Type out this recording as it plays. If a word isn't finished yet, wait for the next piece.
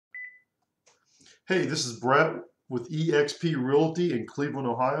Hey, this is Brett with EXP Realty in Cleveland,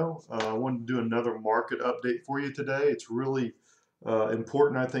 Ohio. I wanted to do another market update for you today. It's really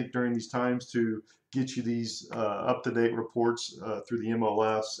important, I think, during these times to get you these up-to-date reports through the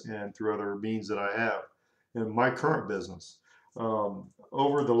MLS and through other means that I have in my current business.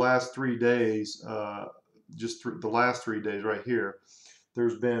 Over the last 3 days, the last 3 days right here,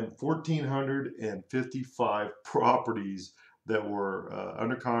 there's been 1,455 properties that were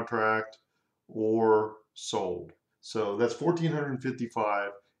under contract or sold. So that's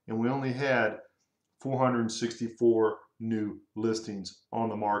 1,455, and we only had 464 new listings on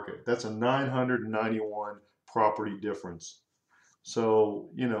the market. That's a 991 property difference. So,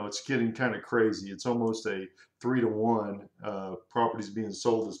 it's getting kind of crazy. It's almost a 3-to-1 properties being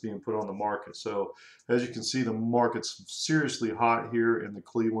sold that's being put on the market. So, as you can see, the market's seriously hot here in the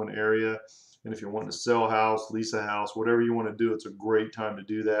Cleveland area. And if you're wanting to sell a house, lease a house, whatever you want to do, it's a great time to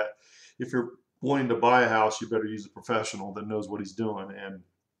do that. If you're wanting to buy a house, you better use a professional that knows what he's doing. And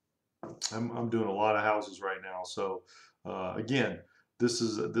I'm doing a lot of houses right now. So, again, this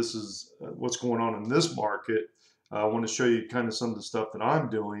is what's going on in this market. I want to show you kind of some of the stuff that I'm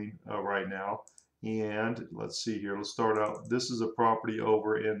doing right now. And let's see here. Let's start out. This is a property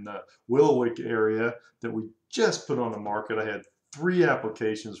over in the Willowick area that we just put on the market. I had 3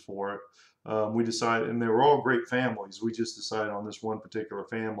 applications for it. We decided, and they were all great families. We just decided on this one particular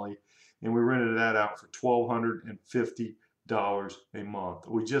family, and we rented that out for $1,250 a month.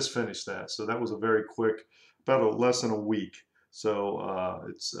 We just finished that, so that was a very quick, about less than a week. So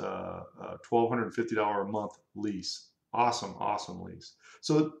it's a $1,250 a month lease. Awesome, awesome lease.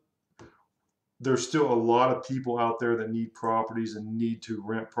 So there's still a lot of people out there that need properties and need to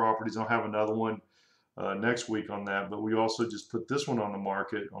rent properties. I'll have another one next week on that, but we also just put this one on the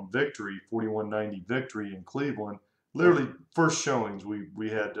market on Victory, 4190 Victory in Cleveland. Literally first showings, we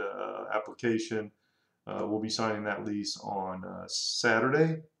had application. We'll be signing that lease on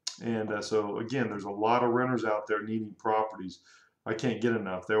Saturday. And so again, there's a lot of renters out there needing properties. I can't get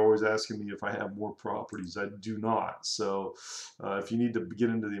enough. They're always asking me if I have more properties. I do not. So if you need to get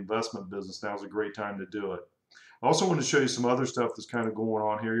into the investment business, now's a great time to do it. I also want to show you some other stuff that's kind of going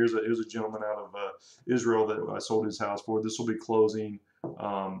on here. Here's a gentleman out of Israel that I sold his house for. This will be closing.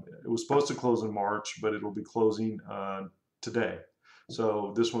 It was supposed to close in March, but it'll be closing today.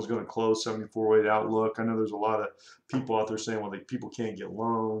 So this one's going to close, 74-weight outlook. I know there's a lot of people out there saying, well, people can't get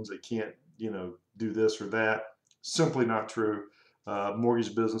loans. They can't, do this or that. Simply not true.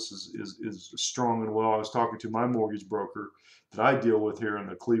 Mortgage business is strong and well. I was talking to my mortgage broker that I deal with here in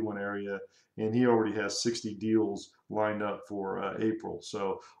the Cleveland area, and he already has 60 deals lined up for April.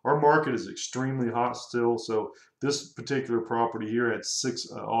 So our market is extremely hot still. So this particular property here had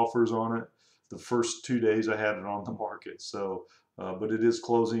 6 offers on it the first 2 days I had it on the market. So, but it is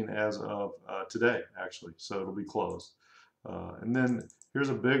closing as of today, actually. So it'll be closed. And then here's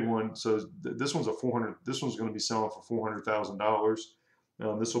a big one. So this one's a 400. This one's going to be selling for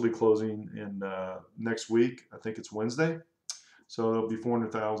 $400,000. This will be closing in next week. I think it's Wednesday. So it'll be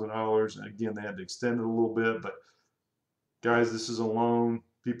 $400,000. Again, they had to extend it a little bit, but guys, this is a loan.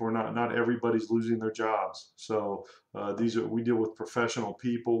 People are not everybody's losing their jobs. So we deal with professional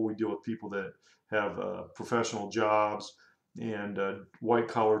people. We deal with people that have professional jobs and white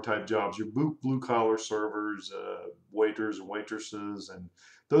collar type jobs. Your blue collar servers, waiters and waitresses, and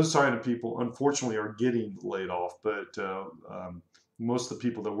those kind of people, unfortunately, are getting laid off. But most of the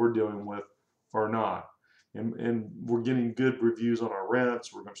people that we're dealing with are not. And we're getting good reviews on our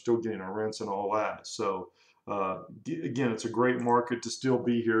rents. We're still getting our rents and all that. So again, it's a great market to still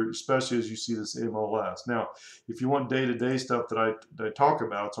be here, especially as you see this MLS. Now, if you want day-to-day stuff that I talk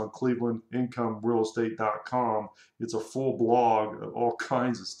about, it's on clevelandincomerealestate.com. It's a full blog of all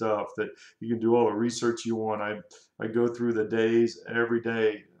kinds of stuff that you can do all the research you want. I go through the days every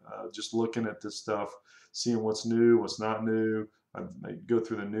day, just looking at this stuff, seeing what's new, what's not new. I go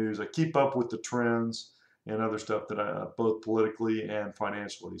through the news. I keep up with the trends and other stuff that both politically and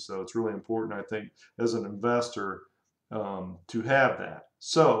financially. So it's really important, I think, as an investor to have that.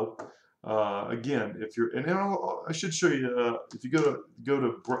 So again, if you're, and I should show you, if you go to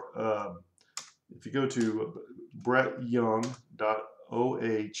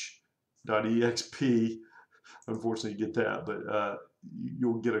brettyoung.oh.exp, unfortunately you get that, but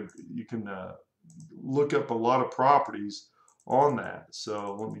you can look up a lot of properties on that.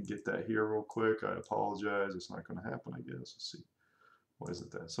 So let me get that here real quick. I apologize. It's not going to happen, I guess. Let's see. Why is it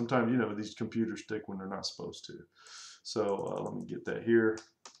that? Sometimes, these computers stick when they're not supposed to. So let me get that here.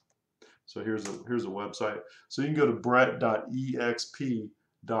 So here's a website. So you can go to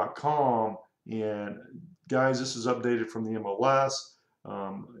brett.exp.com, and guys, this is updated from the MLS.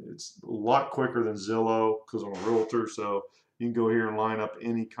 It's a lot quicker than Zillow because I'm a realtor, so you can go here and line up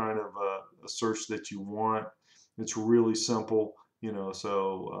any kind of a search that you want. It's really simple, you know.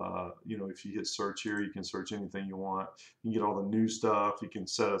 So you know, if you hit search here, you can search anything you want. You can get all the new stuff. You can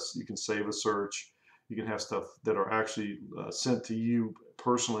save a search. You can have stuff that are actually sent to you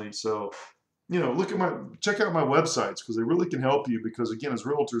personally. So you know, check out my websites because they really can help you. Because again, as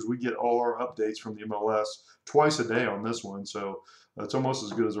realtors, we get all our updates from the MLS twice a day on this one, so it's almost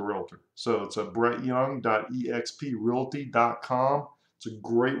as good as a realtor. So it's a brettyoung.exprealty.com. It's a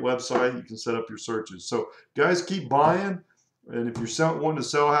great website. You can set up your searches. So guys, keep buying. And if you're wanting to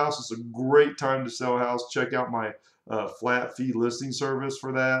sell a house, it's a great time to sell a house. Check out my flat fee listing service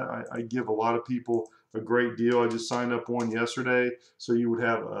for that. I give a lot of people a great deal. I just signed up one yesterday. So you would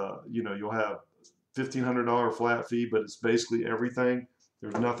have, you know, you'll have $1,500 flat fee, but it's basically everything.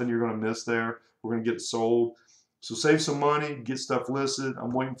 There's nothing you're going to miss there. We're going to get it sold. So save some money, get stuff listed.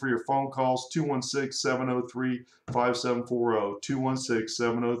 I'm waiting for your phone calls, 216-703-5740,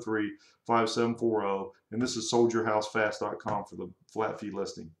 216-703-5740. And this is soldyourhousefast.com for the flat fee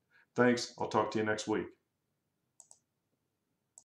listing. Thanks. I'll talk to you next week.